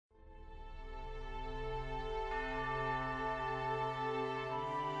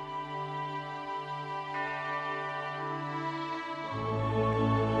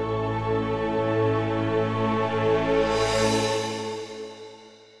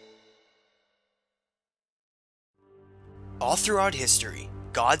All throughout history,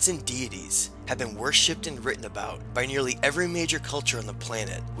 gods and deities have been worshipped and written about by nearly every major culture on the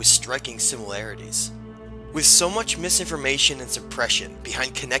planet, with striking similarities. With so much misinformation and suppression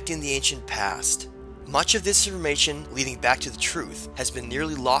behind connecting the ancient past, much of this information leading back to the truth has been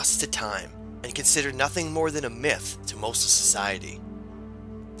nearly lost to time and considered nothing more than a myth to most of society.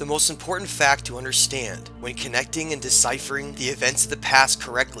 The most important fact to understand when connecting and deciphering the events of the past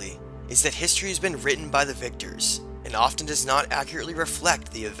correctly is that history has been written by the victors and often does not accurately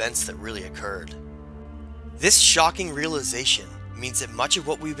reflect the events that really occurred. This shocking realization means that much of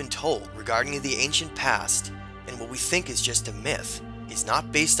what we've been told regarding the ancient past and what we think is just a myth is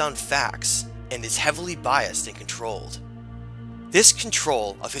not based on facts and is heavily biased and controlled. This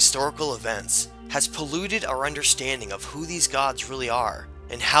control of historical events has polluted our understanding of who these gods really are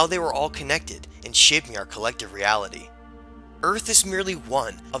and how they were all connected in shaping our collective reality. Earth is merely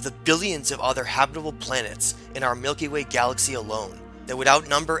one of the billions of other habitable planets in our Milky Way galaxy alone that would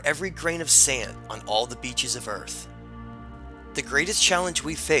outnumber every grain of sand on all the beaches of Earth. The greatest challenge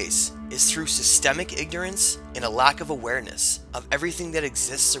we face is through systemic ignorance and a lack of awareness of everything that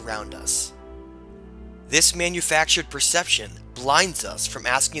exists around us. This manufactured perception blinds us from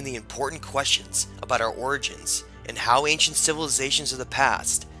asking the important questions about our origins and how ancient civilizations of the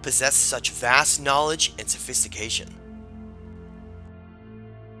past possess such vast knowledge and sophistication.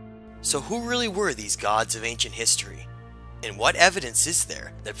 So who really were these gods of ancient history? And what evidence is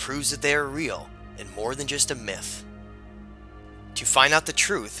there that proves that they are real and more than just a myth? To find out the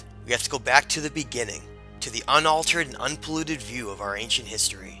truth, we have to go back to the beginning, to the unaltered and unpolluted view of our ancient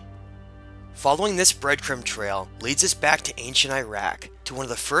history. Following this breadcrumb trail leads us back to ancient Iraq, to one of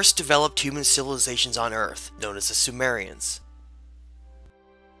the first developed human civilizations on Earth, known as the Sumerians.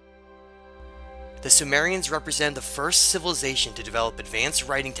 The Sumerians represent the first civilization to develop advanced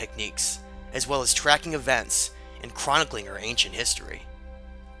writing techniques, as well as tracking events and chronicling our ancient history.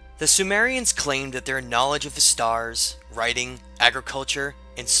 The Sumerians claimed that their knowledge of the stars, writing, agriculture,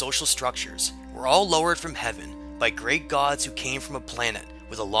 and social structures were all lowered from heaven by great gods who came from a planet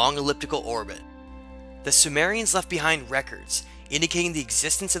with a long elliptical orbit. The Sumerians left behind records indicating the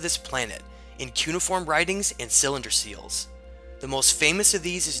existence of this planet in cuneiform writings and cylinder seals. The most famous of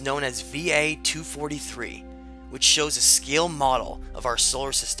these is known as VA-243, which shows a scale model of our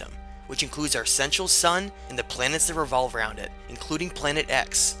solar system, which includes our central sun and the planets that revolve around it, including Planet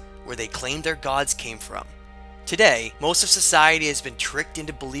X, where they claim their gods came from. Today, most of society has been tricked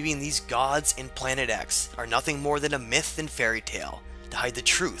into believing these gods in Planet X are nothing more than a myth and fairy tale to hide the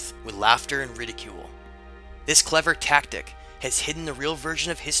truth with laughter and ridicule. This clever tactic has hidden the real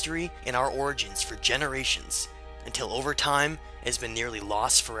version of history and our origins for generations, until over time it has been nearly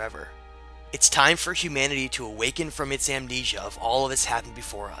lost forever. It's time for humanity to awaken from its amnesia of all of this happened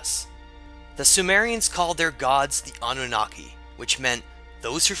before us. The Sumerians called their gods the Anunnaki, which meant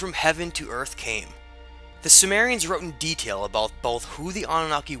those who from heaven to earth came. The Sumerians wrote in detail about both who the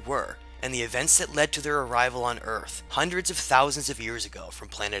Anunnaki were and the events that led to their arrival on Earth hundreds of thousands of years ago from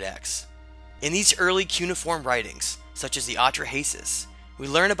Planet X. In these early cuneiform writings, such as the Atrahasis, we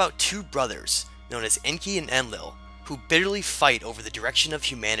learn about two brothers known as Enki and Enlil, who bitterly fight over the direction of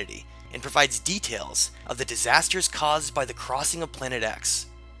humanity, and provides details of the disasters caused by the crossing of Planet X.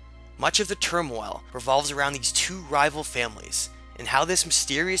 Much of the turmoil revolves around these two rival families and how this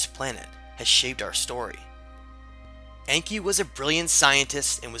mysterious planet has shaped our story. Enki was a brilliant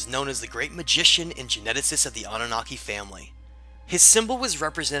scientist and was known as the great magician and geneticist of the Anunnaki family. His symbol was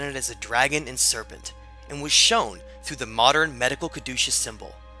represented as a dragon and serpent, and was shown through the modern medical caduceus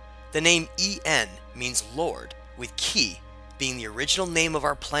symbol. The name En means Lord, with Ki being the original name of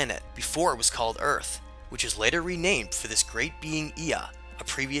our planet before it was called Earth, which was later renamed for this great being Ea, a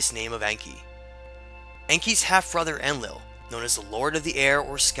previous name of Enki. Enki's half-brother Enlil, known as the Lord of the Air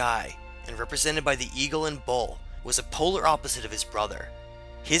or Sky, and represented by the eagle and bull, was a polar opposite of his brother.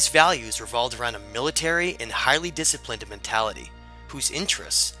 His values revolved around a military and highly disciplined mentality, whose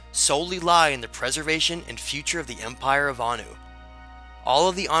interests solely lie in the preservation and future of the Empire of Anu. All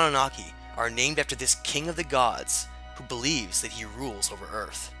of the Anunnaki are named after this king of the gods, who believes that he rules over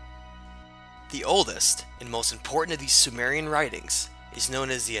Earth. The oldest and most important of these Sumerian writings is known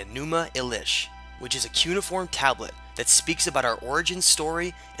as the Enuma Elish, which is a cuneiform tablet that speaks about our origin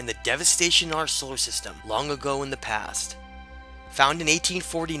story and the devastation in our solar system long ago in the past. Found in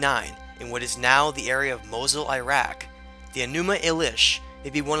 1849 in what is now the area of Mosul, Iraq, the Enuma Elish may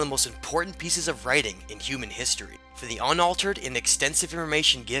be one of the most important pieces of writing in human history, for the unaltered and extensive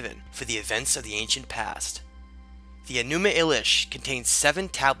information given for the events of the ancient past. The Enuma Elish contains 7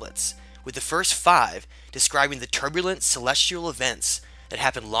 tablets, with the first 5 describing the turbulent celestial events that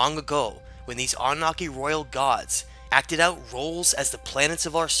happened long ago when these Anunnaki royal gods acted out roles as the planets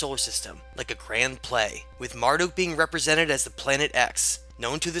of our solar system, like a grand play, with Marduk being represented as the planet X,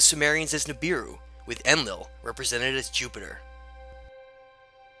 known to the Sumerians as Nibiru, with Enlil represented as Jupiter.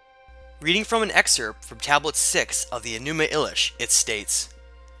 Reading from an excerpt from Tablet 6 of the Enuma Elish, it states,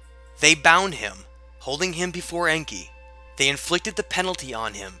 "They bound him, holding him before Enki. They inflicted the penalty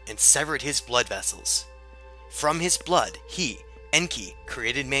on him and severed his blood vessels. From his blood he, Enki,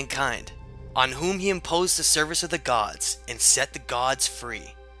 created mankind, on whom he imposed the service of the gods and set the gods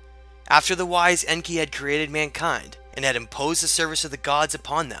free. After the wise Enki had created mankind and had imposed the service of the gods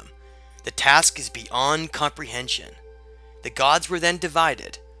upon them, the task is beyond comprehension. The gods were then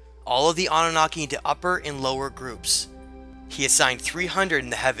divided, all of the Anunnaki into upper and lower groups. He assigned 300 in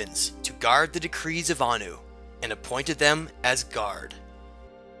the heavens to guard the decrees of Anu, and appointed them as guard."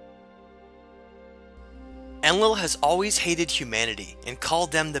 Enlil has always hated humanity and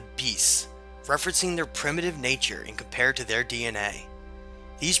called them the beasts, referencing their primitive nature and compared to their DNA.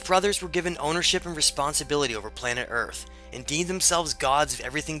 These brothers were given ownership and responsibility over planet Earth and deemed themselves gods of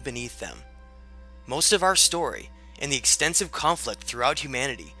everything beneath them. Most of our story, and the extensive conflict throughout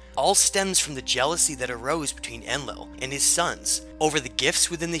humanity, all stems from the jealousy that arose between Enlil and his sons over the gifts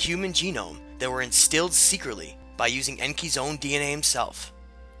within the human genome that were instilled secretly by using Enki's own DNA himself.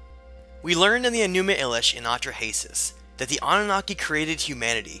 We learned in the Enuma Elish in Atrahasis that the Anunnaki created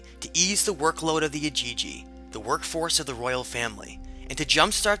humanity to ease the workload of the Igigi, the workforce of the royal family, and to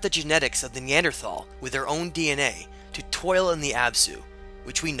jumpstart the genetics of the Neanderthal with their own DNA to toil in the Absu,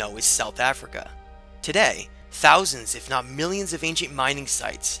 which we know is South Africa. Today, thousands if not millions of ancient mining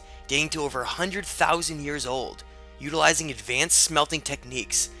sites, dating to over 100,000 years old, utilizing advanced smelting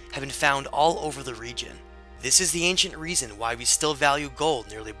techniques, have been found all over the region. This is the ancient reason why we still value gold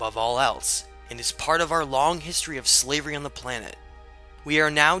nearly above all else, and is part of our long history of slavery on the planet. We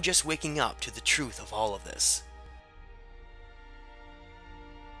are now just waking up to the truth of all of this.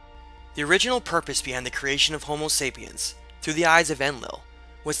 The original purpose behind the creation of Homo sapiens, through the eyes of Enlil,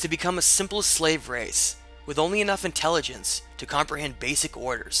 was to become a simple slave race, with only enough intelligence to comprehend basic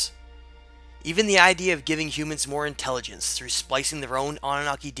orders. Even the idea of giving humans more intelligence through splicing their own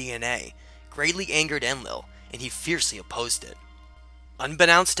Anunnaki DNA greatly angered Enlil, and he fiercely opposed it.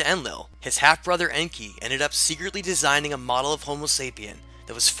 Unbeknownst to Enlil, his half-brother Enki ended up secretly designing a model of Homo sapien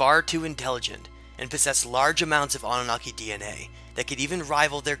that was far too intelligent and possessed large amounts of Anunnaki DNA that could even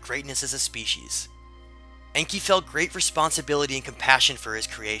rival their greatness as a species. Enki felt great responsibility and compassion for his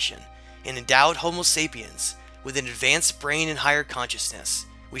creation, and endowed Homo sapiens with an advanced brain and higher consciousness,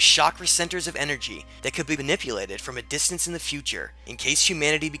 with chakra centers of energy that could be manipulated from a distance in the future in case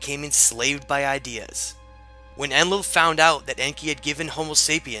humanity became enslaved by ideas. When Enlil found out that Enki had given Homo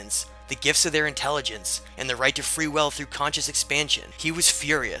sapiens the gifts of their intelligence and the right to free will through conscious expansion, he was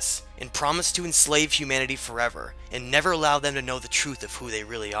furious and promised to enslave humanity forever and never allow them to know the truth of who they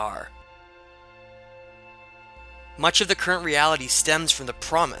really are. Much of the current reality stems from the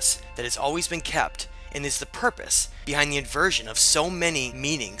promise that has always been kept, and is the purpose behind the inversion of so many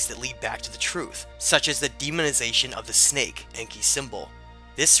meanings that lead back to the truth, such as the demonization of the snake, Enki's symbol.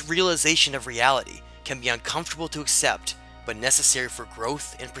 This realization of reality can be uncomfortable to accept, but necessary for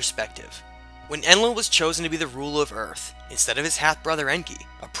growth and perspective. When Enlil was chosen to be the ruler of Earth, instead of his half-brother Enki,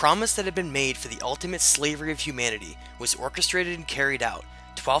 a promise that had been made for the ultimate slavery of humanity was orchestrated and carried out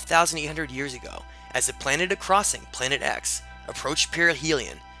 12,800 years ago as the planet crossing, Planet X, approached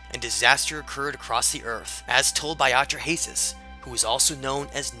perihelion and disaster occurred across the Earth, as told by Atrahasis, who was also known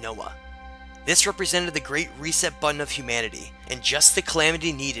as Noah. This represented the great reset button of humanity, and just the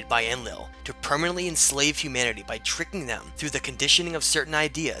calamity needed by Enlil to permanently enslave humanity by tricking them through the conditioning of certain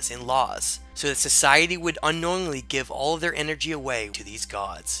ideas and laws, so that society would unknowingly give all of their energy away to these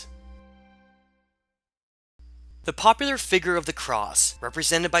gods. The popular figure of the cross,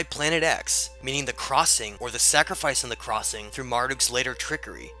 represented by Planet X, meaning the crossing or the sacrifice on the crossing through Marduk's later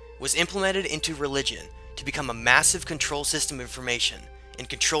trickery, was implemented into religion to become a massive control system of information in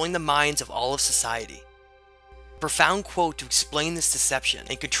controlling the minds of all of society. A profound quote to explain this deception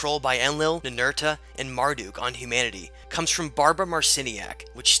and control by Enlil, Ninurta, and Marduk on humanity comes from Barbara Marciniak,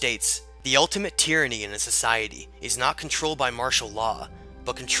 which states, "The ultimate tyranny in a society is not controlled by martial law,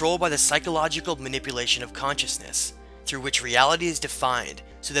 but controlled by the psychological manipulation of consciousness, through which reality is defined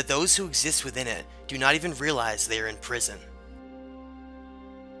so that those who exist within it do not even realize they are in prison."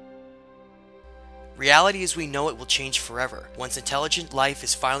 Reality as we know it will change forever once intelligent life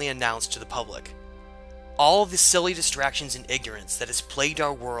is finally announced to the public. All of the silly distractions and ignorance that has plagued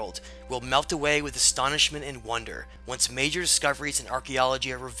our world will melt away with astonishment and wonder once major discoveries in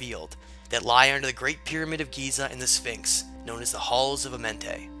archaeology are revealed that lie under the Great Pyramid of Giza and the Sphinx, known as the Halls of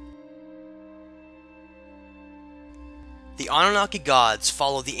Amenti. The Anunnaki gods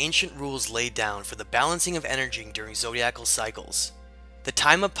follow the ancient rules laid down for the balancing of energy during zodiacal cycles. The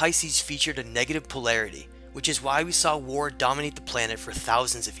time of Pisces featured a negative polarity, which is why we saw war dominate the planet for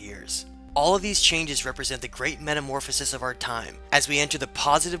thousands of years. All of these changes represent the great metamorphosis of our time as we enter the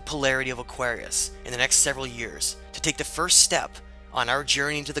positive polarity of Aquarius in the next several years to take the first step on our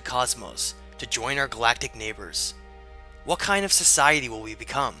journey into the cosmos to join our galactic neighbors. What kind of society will we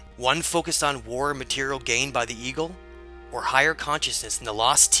become? One focused on war and material gain by the eagle? Or higher consciousness in the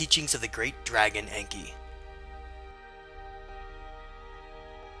lost teachings of the great dragon Enki?